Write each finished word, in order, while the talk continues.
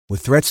With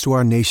threats to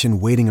our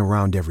nation waiting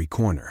around every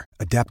corner,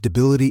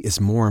 adaptability is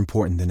more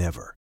important than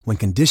ever. When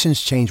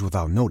conditions change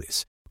without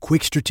notice,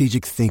 quick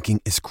strategic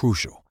thinking is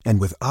crucial.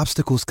 And with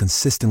obstacles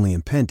consistently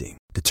impending,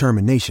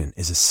 determination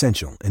is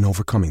essential in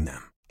overcoming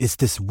them. It's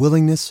this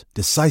willingness,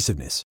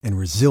 decisiveness, and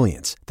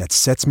resilience that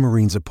sets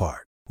Marines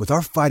apart. With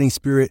our fighting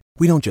spirit,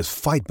 we don't just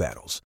fight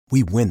battles,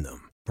 we win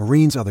them.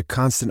 Marines are the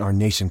constant our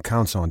nation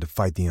counts on to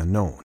fight the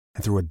unknown.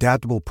 And through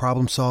adaptable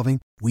problem solving,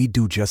 we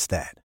do just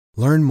that.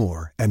 Learn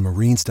more at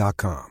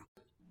marines.com.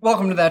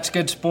 Welcome to That's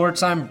Good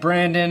Sports. I'm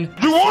Brandon.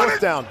 You want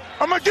it? Down.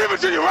 I'm going to give it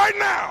to you right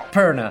now.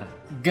 Perna.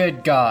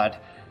 Good God.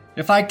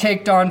 If I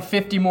caked on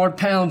 50 more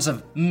pounds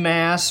of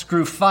mass,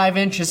 grew 5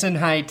 inches in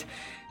height,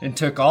 and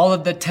took all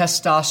of the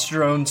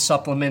testosterone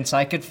supplements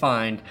I could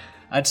find,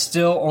 I'd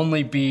still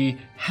only be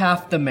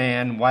half the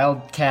man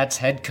Wildcats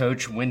head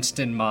coach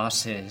Winston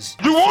Moss is.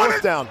 You want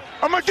it? Down.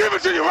 I'm going to give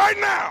it to you right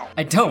now.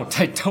 I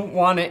don't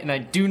want it, and I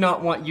do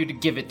not want you to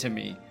give it to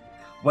me.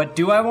 What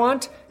do I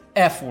want?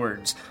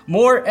 F-words.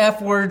 More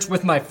F-words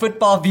with my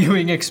football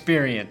viewing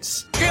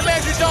experience. Get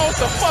Landry Jones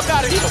the fuck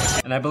out of here.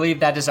 And I believe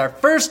that is our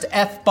first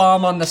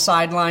F-bomb on the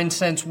sideline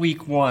since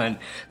week 1.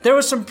 There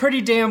was some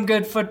pretty damn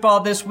good football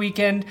this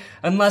weekend,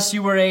 unless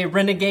you were a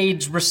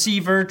Renegades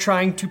receiver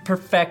trying to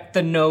perfect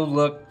the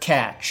no-look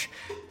catch.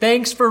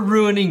 Thanks for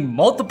ruining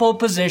multiple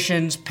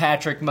positions,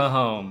 Patrick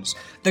Mahomes.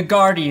 The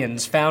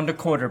Guardians found a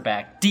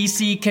quarterback.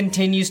 DC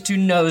continues to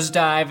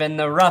nosedive, and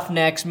the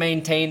Roughnecks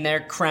maintain their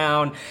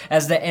crown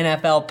as the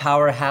NFL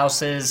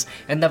powerhouses,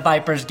 and the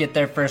Vipers get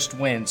their first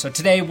win. So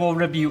today we'll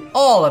review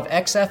all of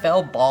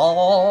XFL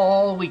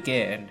ball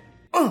weekend.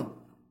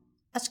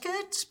 That's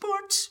good,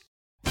 sports.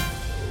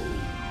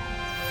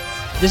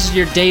 This is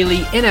your daily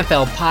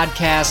NFL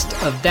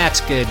podcast of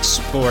That's Good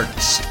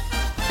Sports.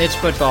 It's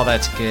football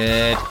that's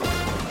good.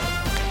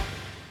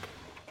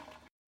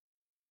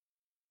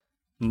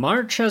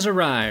 March has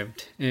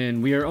arrived,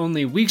 and we are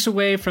only weeks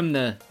away from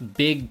the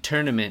big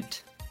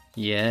tournament.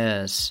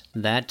 Yes,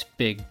 that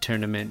big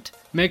tournament.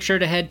 Make sure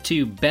to head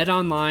to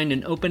BetOnline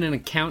and open an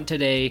account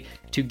today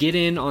to get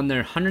in on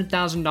their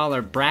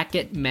 $100,000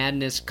 Bracket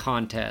Madness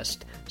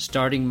contest,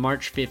 starting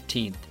March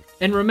 15th.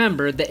 And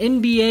remember, the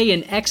NBA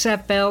and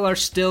XFL are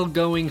still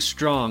going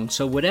strong,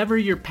 so whatever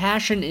your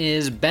passion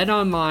is,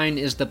 BetOnline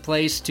is the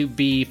place to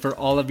be for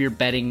all of your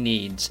betting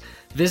needs.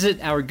 Visit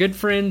our good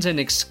friends and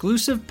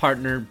exclusive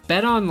partner,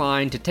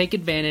 BetOnline, to take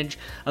advantage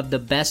of the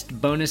best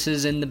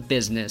bonuses in the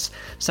business.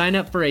 Sign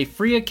up for a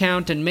free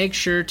account and make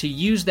sure to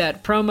use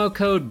that promo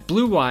code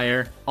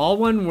BLUEWIRE, all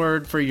one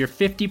word, for your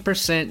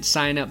 50%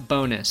 sign-up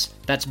bonus.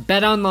 That's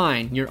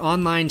BetOnline, your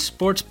online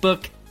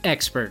sportsbook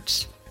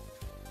experts.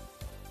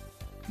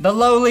 The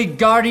lowly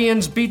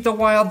Guardians beat the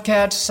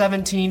Wildcats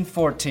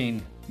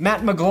 17-14.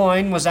 Matt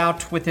McGloin was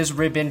out with his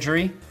rib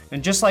injury.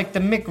 And just like the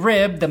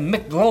McRib, the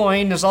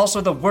McGloin is also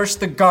the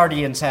worst the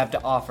Guardians have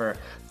to offer.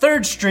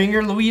 Third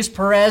stringer Luis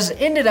Perez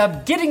ended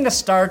up getting the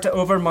start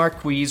over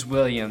Marquise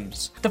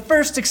Williams. The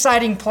first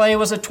exciting play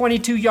was a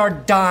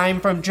 22-yard dime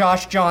from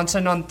Josh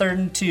Johnson on 3rd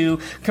and 2,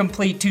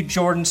 complete to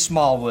Jordan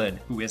Smallwood,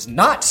 who is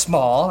not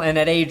small and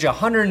at age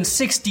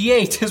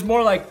 168 is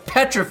more like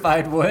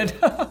petrified wood.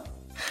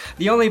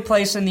 The only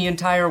place in the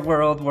entire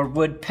world where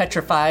wood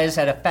petrifies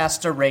at a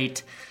faster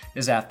rate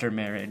is after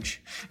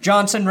marriage.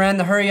 Johnson ran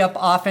the hurry-up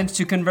offense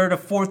to convert a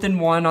 4th and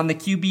 1 on the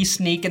QB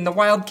sneak, and the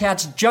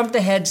Wildcats jumped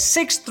ahead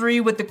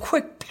 6-3 with the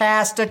quick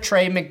pass to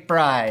Trey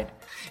McBride.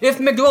 If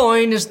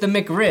McGloin is the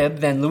McRib,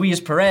 then Luis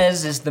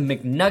Perez is the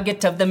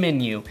McNugget of the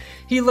menu.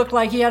 He looked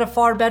like he had a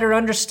far better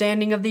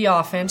understanding of the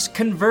offense,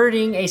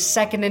 converting a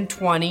 2nd and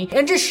 20,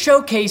 and just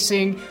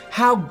showcasing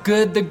how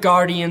good the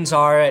Guardians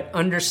are at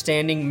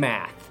understanding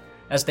math,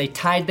 as they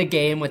tied the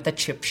game with a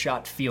chip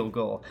shot field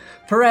goal.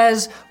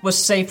 Perez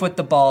was safe with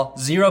the ball,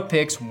 0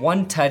 picks,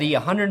 1 tutty,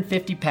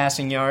 150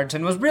 passing yards,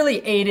 and was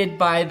really aided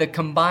by the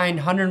combined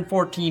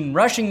 114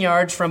 rushing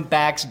yards from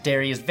backs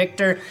Darius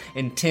Victor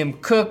and Tim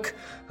Cook,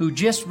 who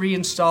just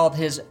reinstalled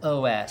his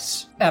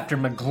OS after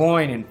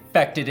McGloin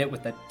infected it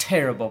with a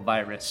terrible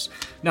virus.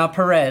 Now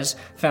Perez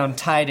found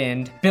tight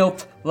end,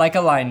 built like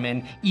a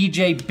lineman,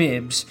 EJ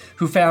Bibbs,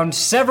 who found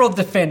several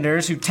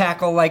defenders who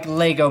tackle like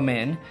Lego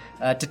men,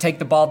 to take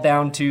the ball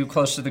down to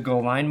close to the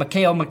goal line.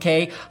 Mikhail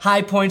McKay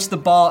high points the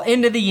ball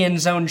into the end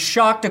zone,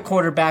 shocked the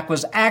quarterback,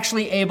 was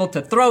actually able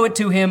to throw it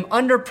to him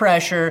under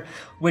pressure,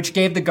 which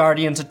gave the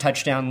Guardians a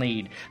touchdown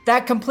lead.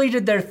 That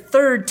completed their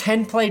third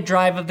 10-play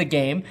drive of the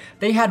game.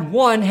 They had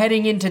one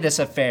heading into this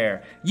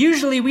affair.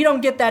 Usually we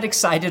don't get that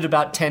excited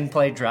about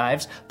 10-play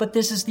drives, but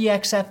this is the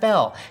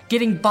XFL.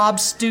 Getting Bob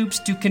Stoops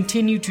to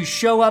continue to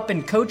show up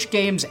and coach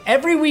games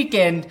every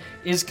weekend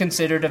is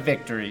considered a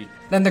victory.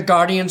 Then the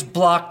Guardians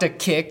blocked a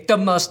kick, the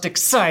most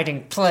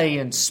exciting play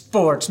in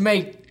sports,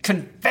 made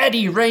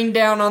confetti rain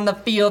down on the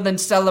field in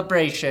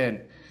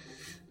celebration.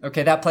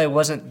 Okay, that play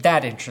wasn't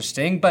that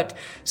interesting, but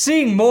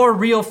seeing more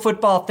real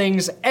football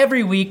things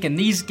every week in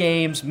these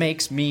games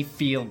makes me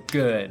feel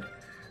good.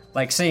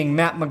 Like seeing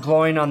Matt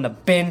McGloin on the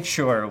bench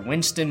or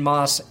Winston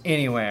Moss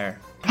anywhere.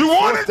 You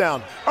want it?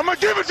 Down. I'm going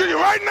to give it to you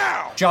right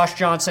now. Josh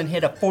Johnson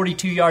hit a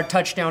 42-yard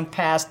touchdown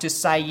pass to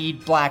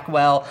Saeed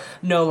Blackwell,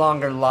 no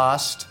longer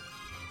lost.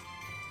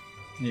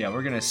 Yeah,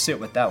 we're going to sit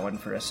with that one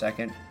for a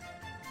second.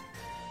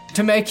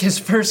 To make his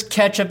first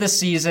catch of the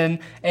season,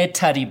 a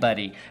tutty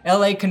buddy.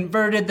 LA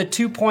converted the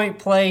 2-point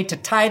play to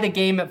tie the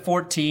game at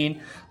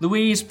 14.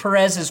 Luis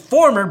Perez's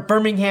former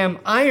Birmingham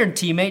Iron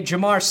teammate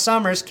Jamar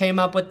Summers came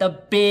up with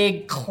a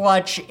big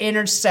clutch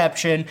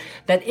interception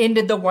that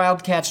ended the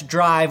Wildcats'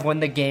 drive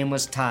when the game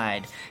was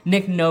tied.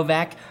 Nick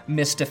Novak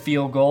missed a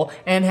field goal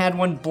and had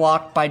one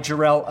blocked by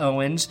Jarrell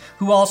Owens,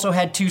 who also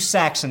had 2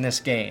 sacks in this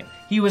game.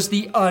 He was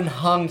the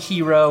unhung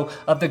hero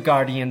of the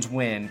Guardians'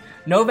 win.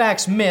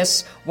 Novak's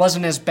miss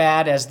wasn't as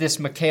bad as this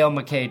Mikhail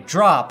McKay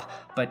drop,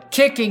 but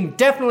kicking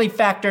definitely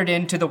factored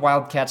into the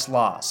Wildcats'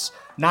 loss.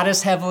 Not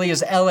as heavily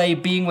as LA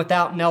being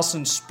without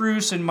Nelson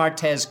Spruce and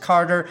Martez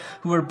Carter,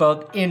 who were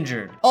both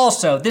injured.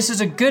 Also, this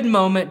is a good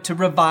moment to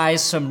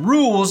revise some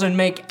rules and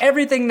make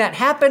everything that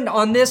happened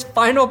on this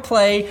final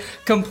play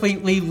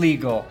completely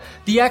legal.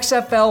 The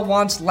XFL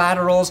wants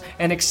laterals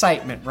and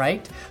excitement,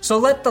 right? So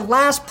let the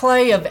last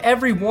play of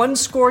every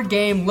one-score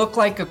game look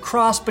like a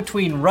cross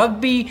between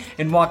rugby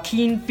and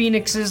Joaquin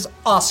Phoenix's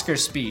Oscar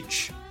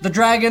speech. The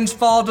Dragons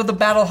fall to the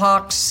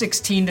Battlehawks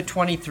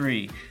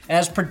 16-23.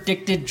 As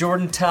predicted,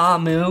 Jordan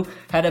Ta'amu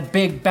had a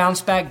big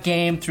bounce-back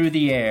game through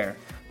the air.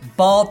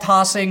 Ball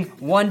tossing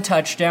 1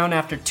 touchdown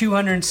after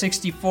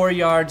 264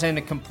 yards and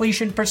a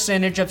completion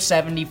percentage of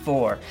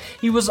 74.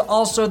 He was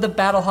also the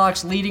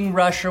Battlehawks' leading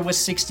rusher with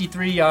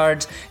 63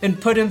 yards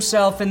and put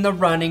himself in the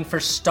running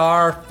for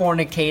Star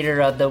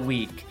Fornicator of the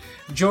Week.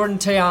 Jordan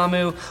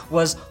Ta'amu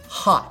was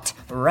hot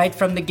right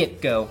from the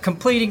get-go,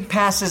 completing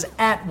passes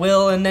at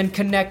will and then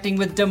connecting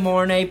with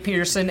DeMornay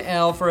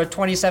Pearson-L for a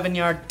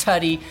 27-yard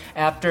tutty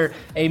after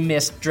a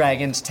missed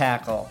Dragons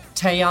tackle.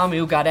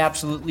 Ta'amu got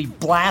absolutely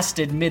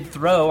blasted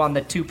mid-throw on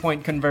the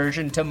 2-point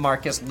conversion to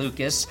Marcus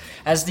Lucas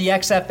as the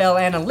XFL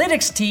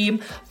analytics team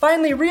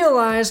finally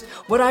realized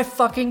what I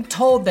fucking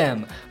told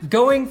them.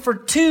 Going for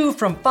 2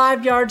 from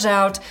 5 yards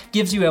out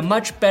gives you a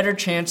much better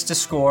chance to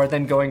score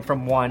than going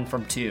from 1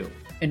 from 2.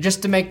 And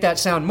just to make that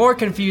sound more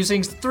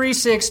confusing,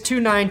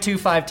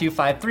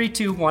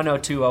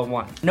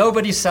 3-6-2-9-2-5-2-5-3-2-1-0-2-0-1.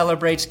 Nobody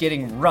celebrates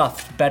getting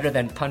roughed better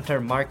than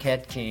punter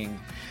Marquette King.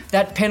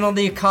 That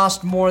penalty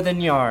cost more than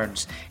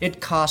yards.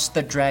 It cost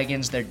the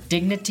Dragons their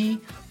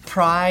dignity,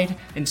 pride,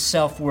 and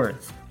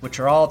self-worth, which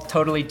are all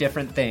totally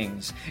different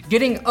things.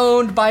 Getting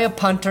owned by a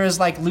punter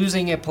is like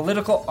losing a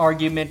political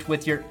argument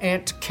with your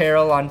Aunt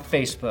Carol on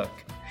Facebook.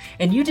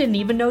 And you didn't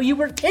even know you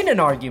were in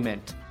an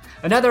argument.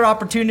 Another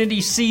opportunity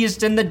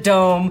seized in the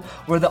Dome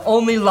where the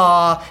only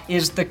law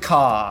is the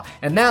caw.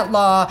 And that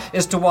law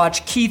is to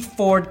watch Keith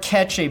Ford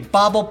catch a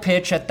bobble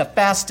pitch at the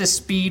fastest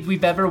speed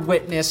we've ever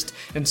witnessed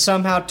and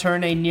somehow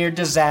turn a near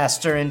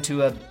disaster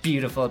into a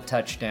beautiful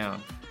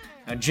touchdown.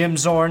 Now, Jim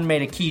Zorn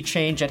made a key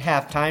change at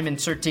halftime,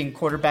 inserting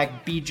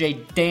quarterback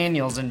BJ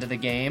Daniels into the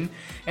game.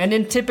 And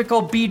in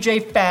typical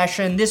BJ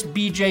fashion, this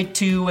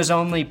BJ2 was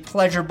only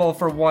pleasurable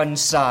for one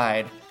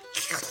side.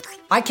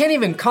 I can't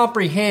even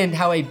comprehend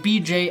how a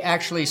BJ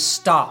actually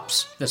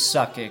stops the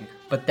sucking,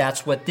 but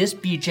that's what this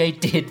BJ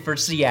did for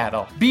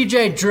Seattle.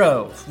 BJ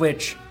drove,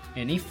 which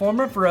any form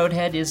of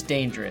roadhead is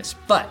dangerous,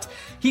 but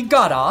he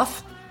got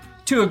off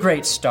to a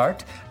great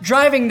start,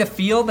 driving the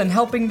field and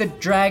helping the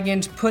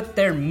Dragons put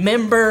their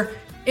member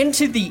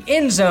into the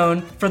end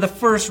zone for the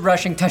first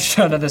rushing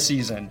touchdown of the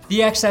season.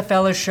 The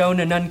XFL has shown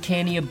an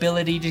uncanny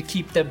ability to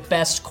keep the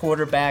best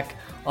quarterback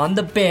on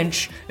the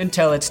bench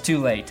until it's too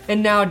late.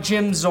 And now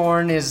Jim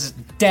Zorn is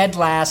dead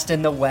last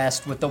in the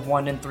West with a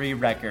 1-3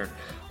 record.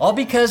 All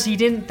because he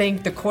didn't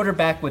think the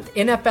quarterback with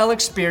NFL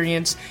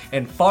experience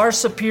and far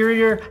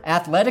superior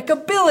athletic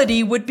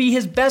ability would be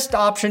his best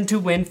option to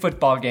win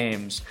football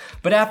games.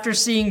 But after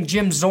seeing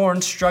Jim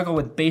Zorn struggle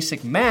with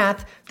basic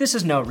math, this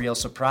is no real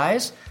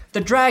surprise. The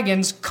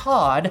Dragons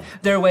cawed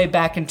their way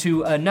back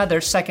into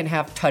another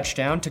second-half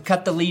touchdown to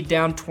cut the lead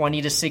down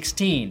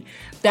 20-16.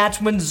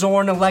 That's when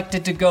Zorn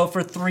elected to go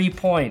for 3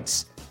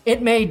 points.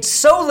 It made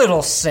so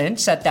little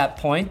sense at that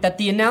point that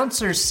the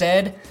announcers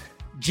said,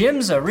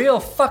 "Jim's a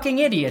real fucking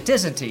idiot,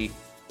 isn't he?"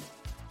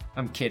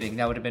 I'm kidding,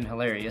 that would have been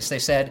hilarious. They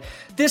said,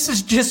 "This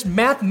is just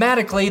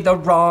mathematically the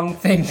wrong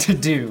thing to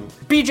do."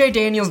 BJ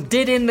Daniels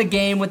did end the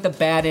game with a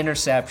bad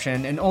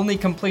interception and only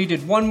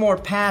completed one more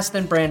pass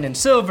than Brandon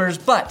Silvers,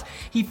 but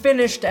he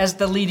finished as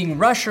the leading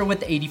rusher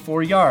with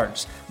 84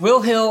 yards.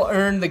 Will Hill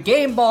earned the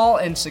game ball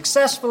and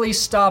successfully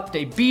stopped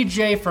a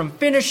BJ from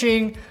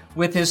finishing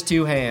with his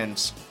 2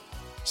 hands.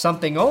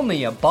 Something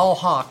only a ball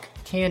hawk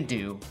can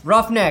do.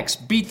 Roughnecks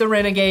beat the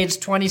Renegades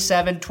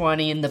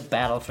 27-20 in the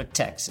battle for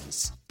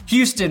Texas.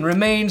 Houston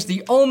remains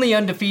the only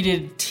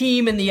undefeated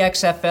team in the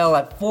XFL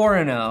at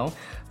 4-0.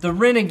 The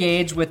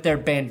Renegades, with their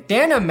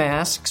bandana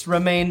masks,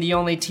 remain the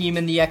only team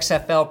in the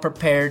XFL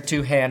prepared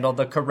to handle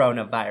the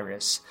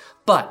coronavirus.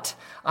 But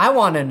I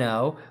want to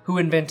know who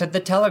invented the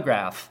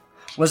telegraph.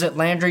 Was it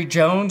Landry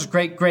Jones'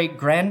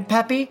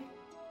 great-great-grandpappy?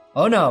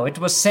 Oh no, it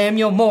was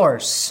Samuel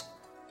Morse.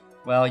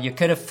 Well, you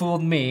could have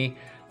fooled me,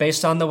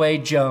 based on the way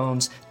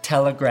Jones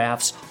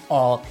telegraphs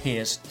all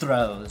his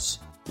throws.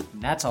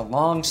 And that's a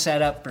long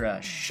setup for a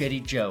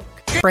shitty joke.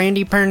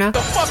 Brandy Perna. The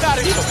fuck out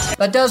of here.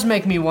 That does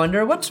make me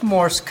wonder, what's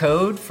Morse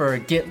code for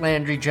get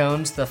Landry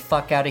Jones the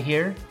fuck out of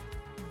here?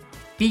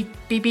 Beep,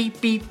 beep, beep,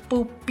 beep,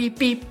 boop, beep,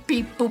 beep,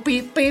 beep, boop,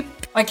 beep, beep.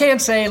 I can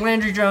say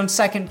Landry Jones'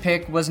 second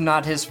pick was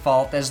not his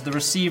fault, as the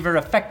receiver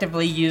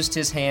effectively used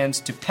his hands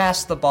to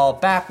pass the ball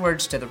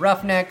backwards to the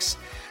Roughnecks.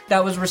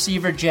 That was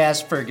receiver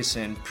Jazz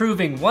Ferguson,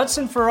 proving once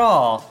and for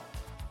all,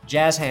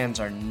 Jazz hands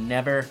are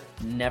never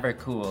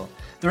cool.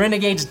 The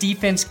Renegades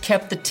defense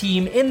kept the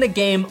team in the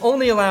game,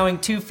 only allowing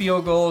 2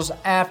 field goals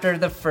after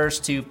the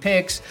first 2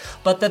 picks,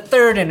 but the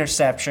third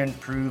interception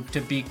proved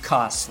to be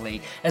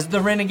costly, as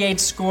the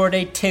Renegades scored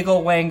a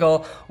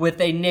tiggle-wangle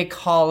with a Nick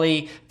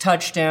Hawley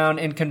touchdown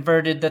and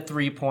converted the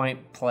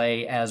 3-point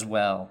play as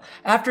well.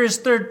 After his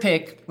third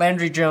pick,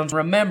 Landry Jones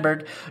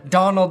remembered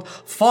Donald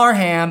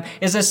Farham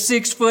is a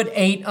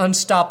 6'8"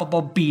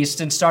 unstoppable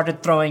beast and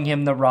started throwing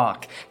him the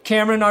rock.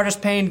 Cameron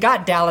Artis-Payne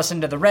got Dallas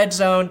into the red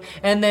zone,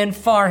 and then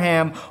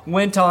Farham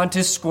went on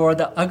to score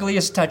the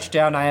ugliest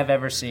touchdown I have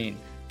ever seen.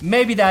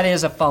 Maybe that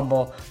is a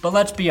fumble, but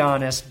let's be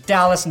honest,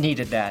 Dallas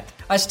needed that.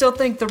 I still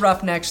think the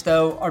Roughnecks,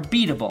 though, are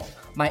beatable.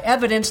 My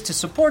evidence to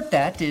support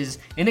that is,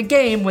 in a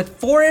game with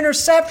 4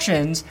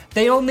 interceptions,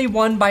 they only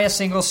won by a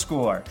single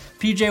score.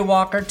 PJ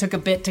Walker took a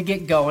bit to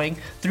get going,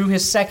 threw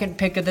his second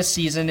pick of the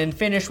season, and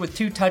finished with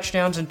 2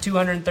 touchdowns and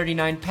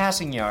 239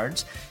 passing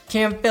yards.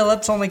 Cam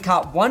Phillips only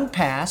caught 1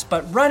 pass,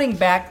 but running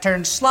back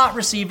turned slot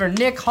receiver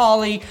Nick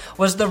Hawley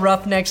was the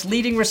Roughnecks'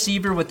 leading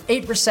receiver with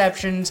 8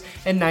 receptions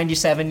and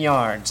 97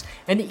 yards.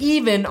 And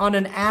even on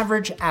an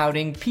average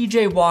outing,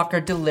 PJ Walker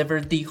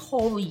delivered the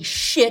holy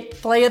shit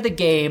play of the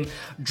game,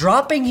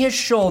 dropping his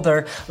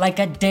shoulder like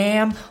a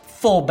damn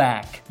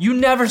fullback. You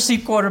never see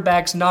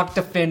quarterbacks knock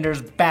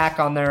defenders back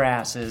on their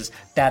asses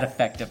that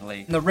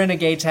effectively. The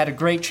Renegades had a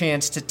great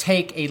chance to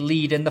take a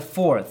lead in the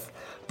 4th.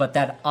 But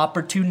that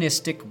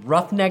opportunistic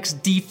Roughnecks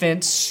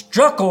defense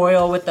struck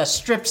oil with a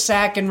strip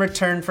sack in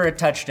return for a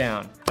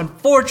touchdown.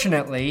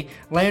 Unfortunately,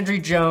 Landry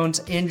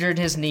Jones injured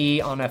his knee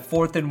on a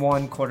 4th and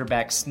 1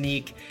 quarterback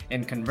sneak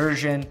and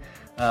conversion.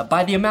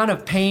 By the amount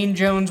of pain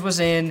Jones was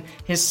in,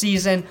 his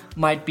season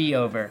might be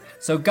over.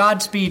 So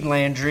Godspeed,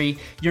 Landry.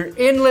 Your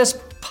endless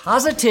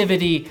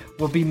positivity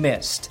will be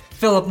missed.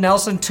 Philip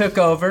Nelson took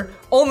over,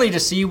 only to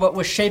see what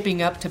was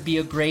shaping up to be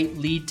a great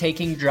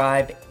lead-taking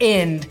drive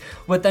end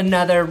with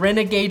another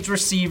Renegades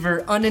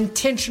receiver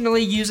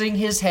unintentionally using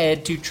his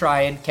head to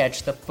try and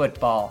catch the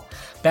football.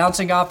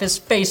 Bouncing off his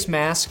face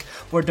mask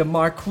were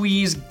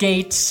DeMarquise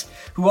Gates,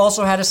 who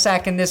also had a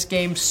sack in this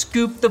game,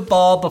 scooped the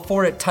ball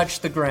before it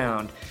touched the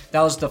ground.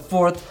 That was the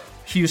 4th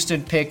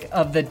Houston pick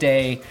of the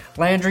day.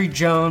 Landry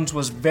Jones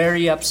was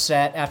very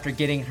upset after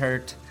getting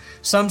hurt.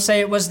 Some say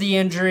it was the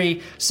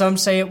injury, some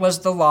say it was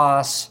the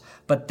loss,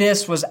 but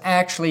this was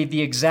actually the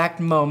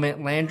exact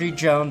moment Landry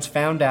Jones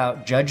found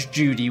out Judge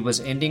Judy was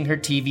ending her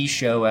TV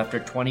show after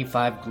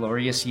 25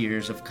 glorious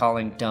years of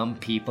calling dumb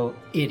people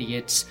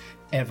idiots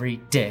every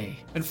day.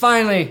 And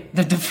finally,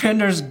 the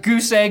defenders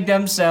goose-egged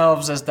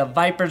themselves as the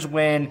Vipers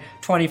win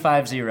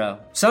 25-0.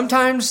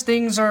 Sometimes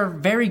things are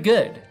very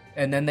good,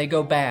 and then they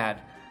go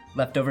bad.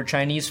 Leftover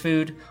Chinese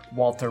food,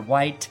 Walter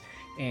White,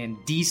 and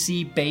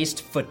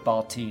DC-based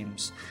football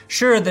teams.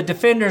 Sure, the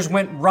defenders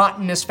went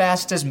rotten as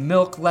fast as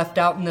milk left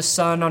out in the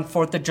sun on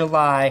 4th of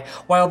July,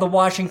 while the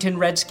Washington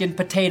Redskin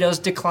potatoes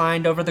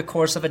declined over the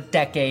course of a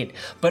decade.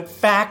 But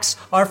facts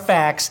are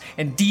facts,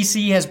 and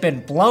DC has been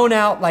blown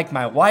out like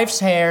my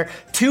wife's hair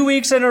 2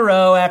 weeks in a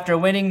row after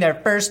winning their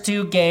first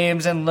 2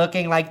 games and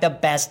looking like the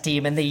best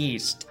team in the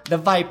East. The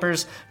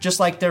Vipers, just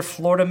like their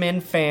Florida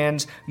Men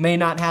fans, may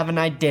not have an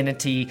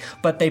identity,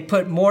 but they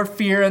put more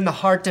fear in the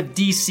heart of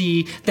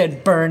DC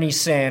than Bernie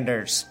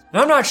Sanders.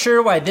 And I'm not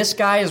sure why this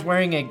guy is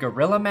wearing a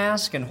gorilla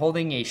mask and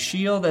holding a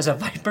shield as a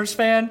Vipers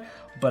fan,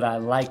 but I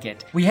like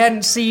it. We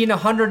hadn't seen a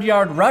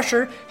 100-yard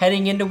rusher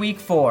heading into week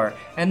 4,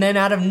 and then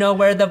out of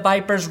nowhere the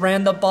Vipers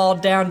ran the ball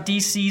down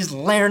DC's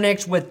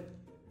larynx with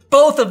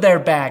both of their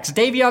backs.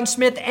 Davion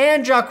Smith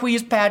and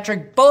Jacquizz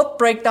Patrick both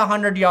break the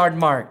 100-yard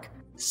mark.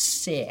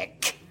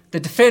 Sick. The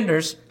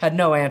defenders had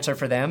no answer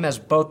for them, as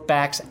both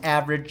backs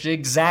averaged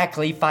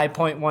exactly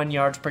 5.1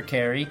 yards per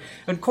carry,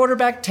 and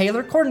quarterback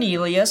Taylor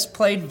Cornelius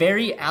played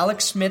very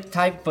Alex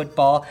Smith-type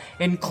football,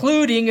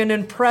 including an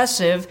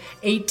impressive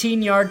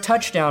 18-yard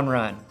touchdown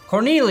run.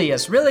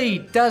 Cornelius really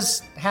does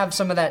have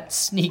some of that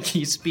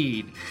sneaky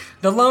speed.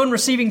 The lone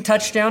receiving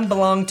touchdown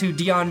belonged to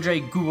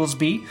DeAndre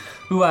Goolsby,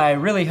 who I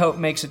really hope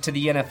makes it to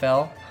the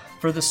NFL,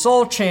 for the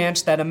sole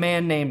chance that a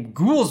man named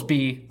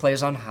Goolsby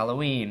plays on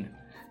Halloween.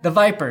 The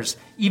Vipers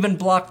even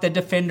blocked the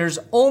defenders'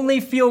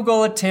 only field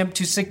goal attempt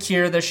to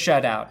secure the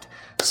shutout.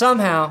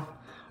 Somehow,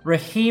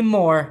 Raheem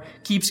Moore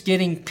keeps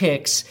getting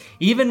picks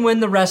even when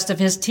the rest of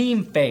his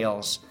team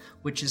fails,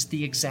 which is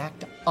the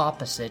exact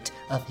opposite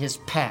of his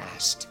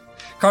past.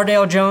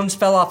 Cardale Jones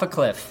fell off a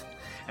cliff,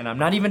 and I'm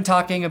not even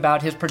talking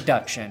about his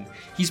production.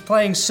 He's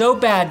playing so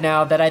bad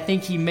now that I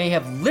think he may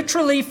have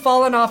literally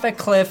fallen off a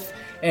cliff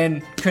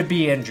and could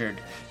be injured.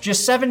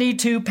 just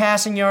 72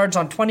 passing yards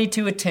on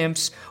 22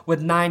 attempts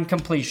with 9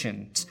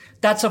 completions.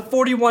 That's a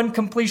 41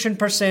 completion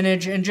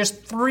percentage and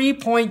just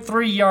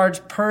 3.3 yards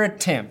per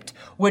attempt,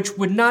 which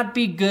would not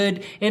be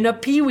good in a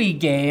peewee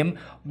game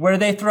where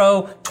they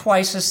throw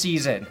twice a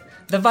season.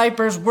 The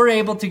Vipers were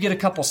able to get a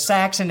couple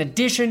sacks in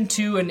addition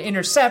to an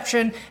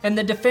interception, and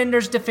the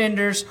defenders,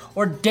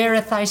 or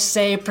dareth I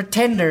say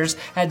pretenders,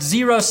 had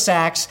 0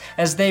 sacks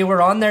as they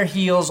were on their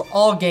heels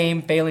all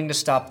game, failing to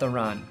stop the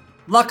run.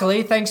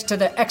 Luckily, thanks to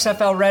the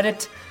XFL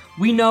Reddit,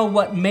 we know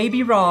what may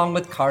be wrong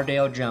with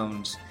Cardale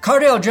Jones.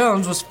 Cardale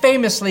Jones was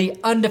famously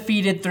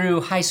undefeated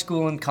through high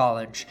school and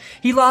college.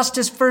 He lost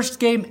his first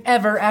game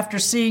ever after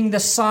seeing the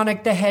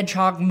Sonic the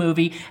Hedgehog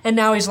movie, and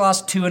now he's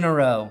lost 2 in a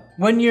row.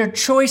 When your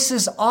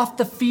choices off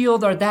the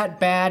field are that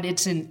bad,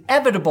 it's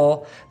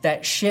inevitable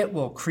that shit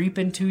will creep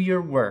into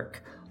your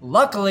work.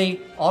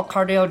 Luckily, all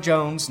Cardale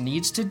Jones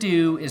needs to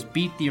do is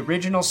beat the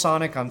original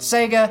Sonic on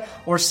Sega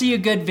or see a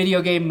good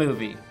video game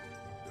movie.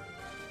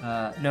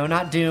 No,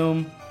 not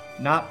Doom.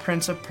 Not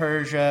Prince of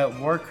Persia,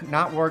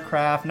 not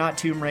Warcraft, not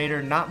Tomb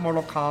Raider, not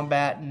Mortal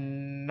Kombat,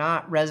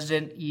 not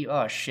Resident Evil.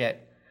 Oh,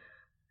 shit.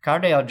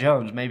 Cardale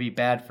Jones may be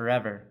bad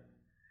forever.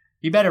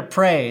 You better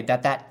pray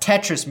that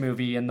Tetris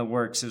movie in the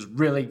works is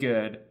really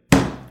good.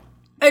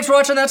 Thanks for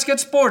watching That's Good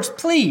Sports.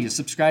 Please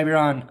subscribe here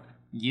on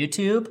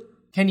YouTube.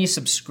 Can you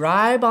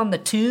subscribe on the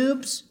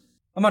tubes?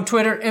 I'm on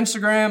Twitter,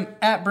 Instagram,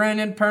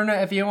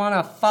 @BrandonPerna. If you want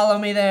to follow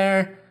me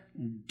there,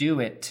 do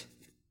it.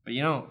 But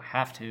you don't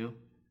have to,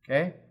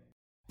 okay?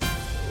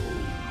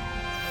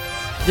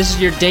 This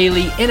is your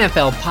daily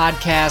NFL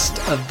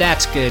podcast of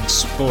That's Good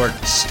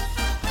Sports.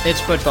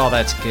 It's football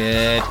that's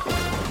good.